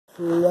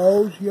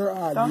Close your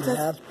eyes. Don't You touch.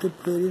 have to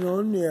put it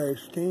on there. It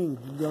stings.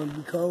 It's going to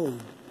be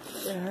cold.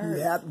 It hurts.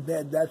 You have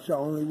that's the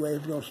only way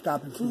it's going to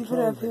stop it Can from you put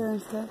it up closing. here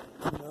instead?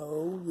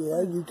 No,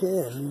 yeah, you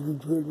can. You can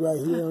put it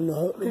right here on the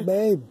hook. Okay.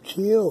 Babe,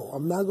 chill.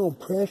 I'm not going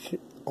to press it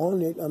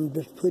on it. I'm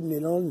just putting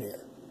it on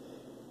there.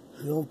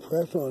 You don't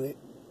press on it.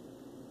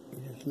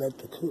 You just let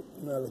the cook.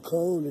 Now the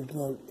cold is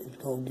going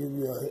to give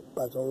you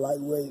like a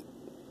lightweight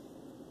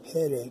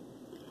headache,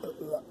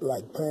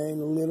 like pain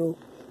a little,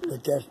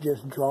 but that's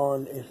just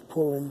drawing. It's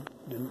pulling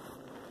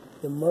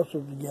the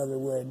muscle together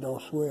where it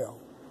don't swell,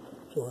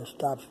 so it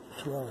stops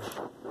the swelling.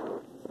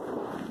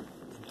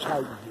 It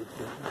tightens it.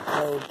 The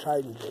cold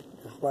tightens it.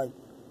 It's like,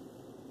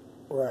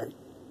 right.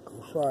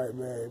 I'm sorry,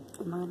 babe.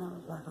 Mine have a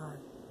black eye.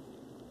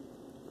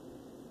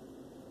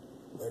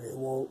 But it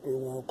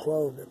won't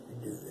close if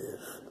you do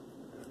this.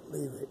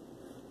 Leave it.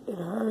 It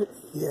hurts.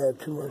 Yeah,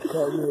 too much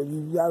cold.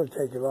 You gotta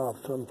take it off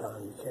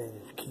sometime. You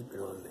can't just keep it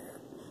on there.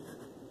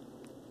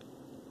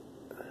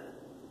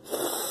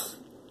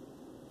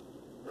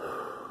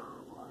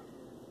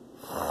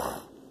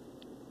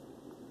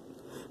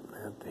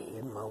 I have to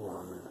hit my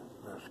woman.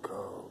 That's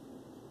cold.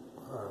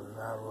 I'm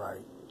not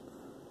right.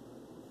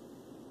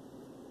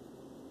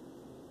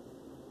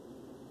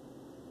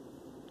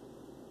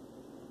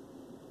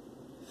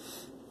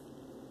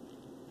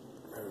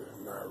 That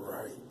is not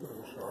right.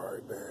 I'm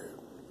sorry, babe.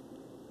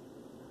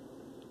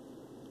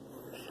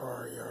 I'm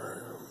sorry, I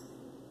am.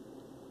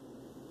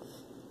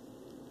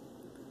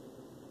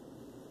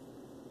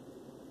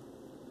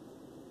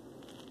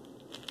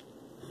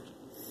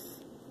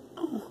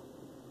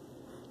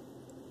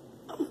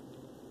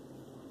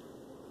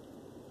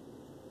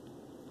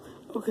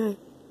 Okay.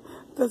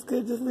 That's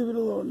good. Just leave it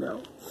alone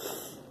now.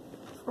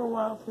 For a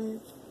while, please.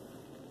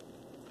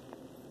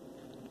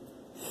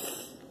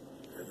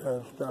 I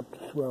gotta stop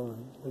the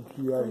swelling, but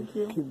you gotta Thank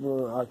you. keep it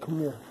on. Come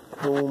here.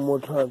 Go one more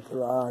time to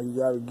the eye. You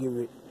gotta give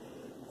it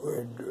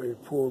where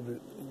it pulls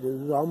it.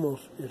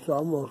 It's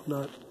almost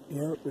not.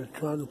 Yep, it's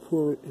trying to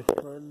pull it.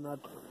 It's trying not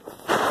to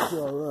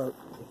swell up.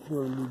 It's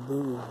gonna be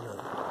bruised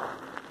now.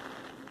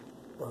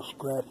 I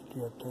scratched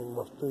your thing,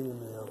 my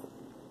fingernail.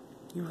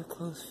 You were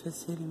close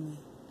fist hitting me.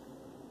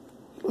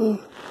 No, I'm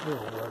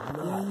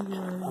Yeah, not. you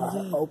were. I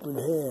You did. open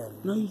hand.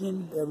 No, you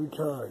didn't. Every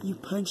time. You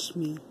punched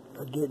me.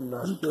 I didn't.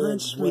 I You said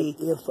punched me.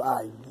 if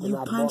I. You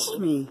punched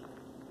me.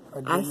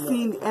 I I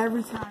seen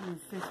every time your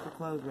fists were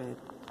closed, babe.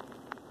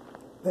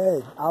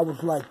 Hey, I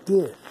was like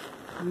this.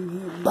 You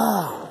hit me.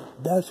 Bow.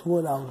 That's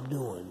what I was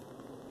doing.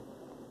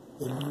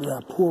 And when I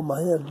pull my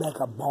hands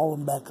back, I ball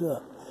them back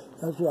up.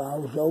 That's why I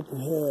was open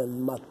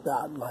hand. My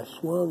thigh, my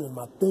swung and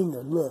my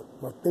finger. Look,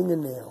 my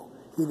fingernail.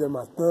 Either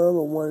my thumb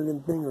or one of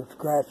them fingers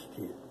scratched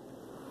you.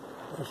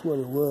 That's what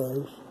it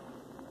was.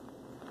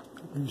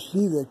 You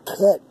see the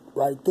cut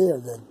right there,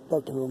 the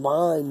fucking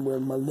line where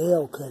my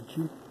nail cut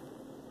you.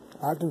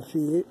 I can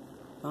see it.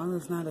 As long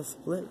as it's not a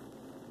split.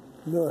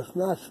 No, it's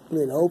not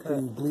split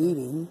open,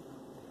 bleeding.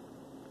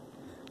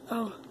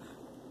 Oh.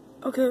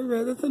 Okay,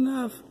 babe, that's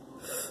enough.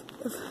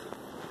 You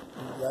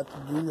got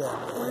to do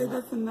that, man. Wait,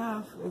 that's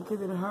enough.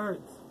 Because it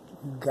hurts.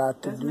 You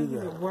got to That's do making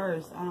that. it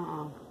worse.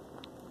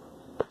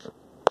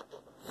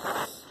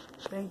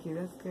 Thank you,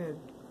 that's good.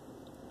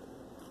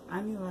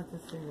 I need to light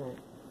this cigarette.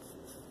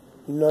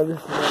 You know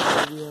this is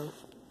my video?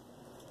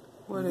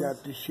 What You is?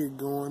 got this shit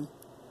going?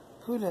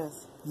 Who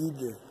does? You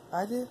do.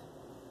 I did?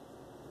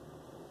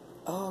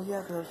 Oh,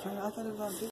 yeah, because I thought it was on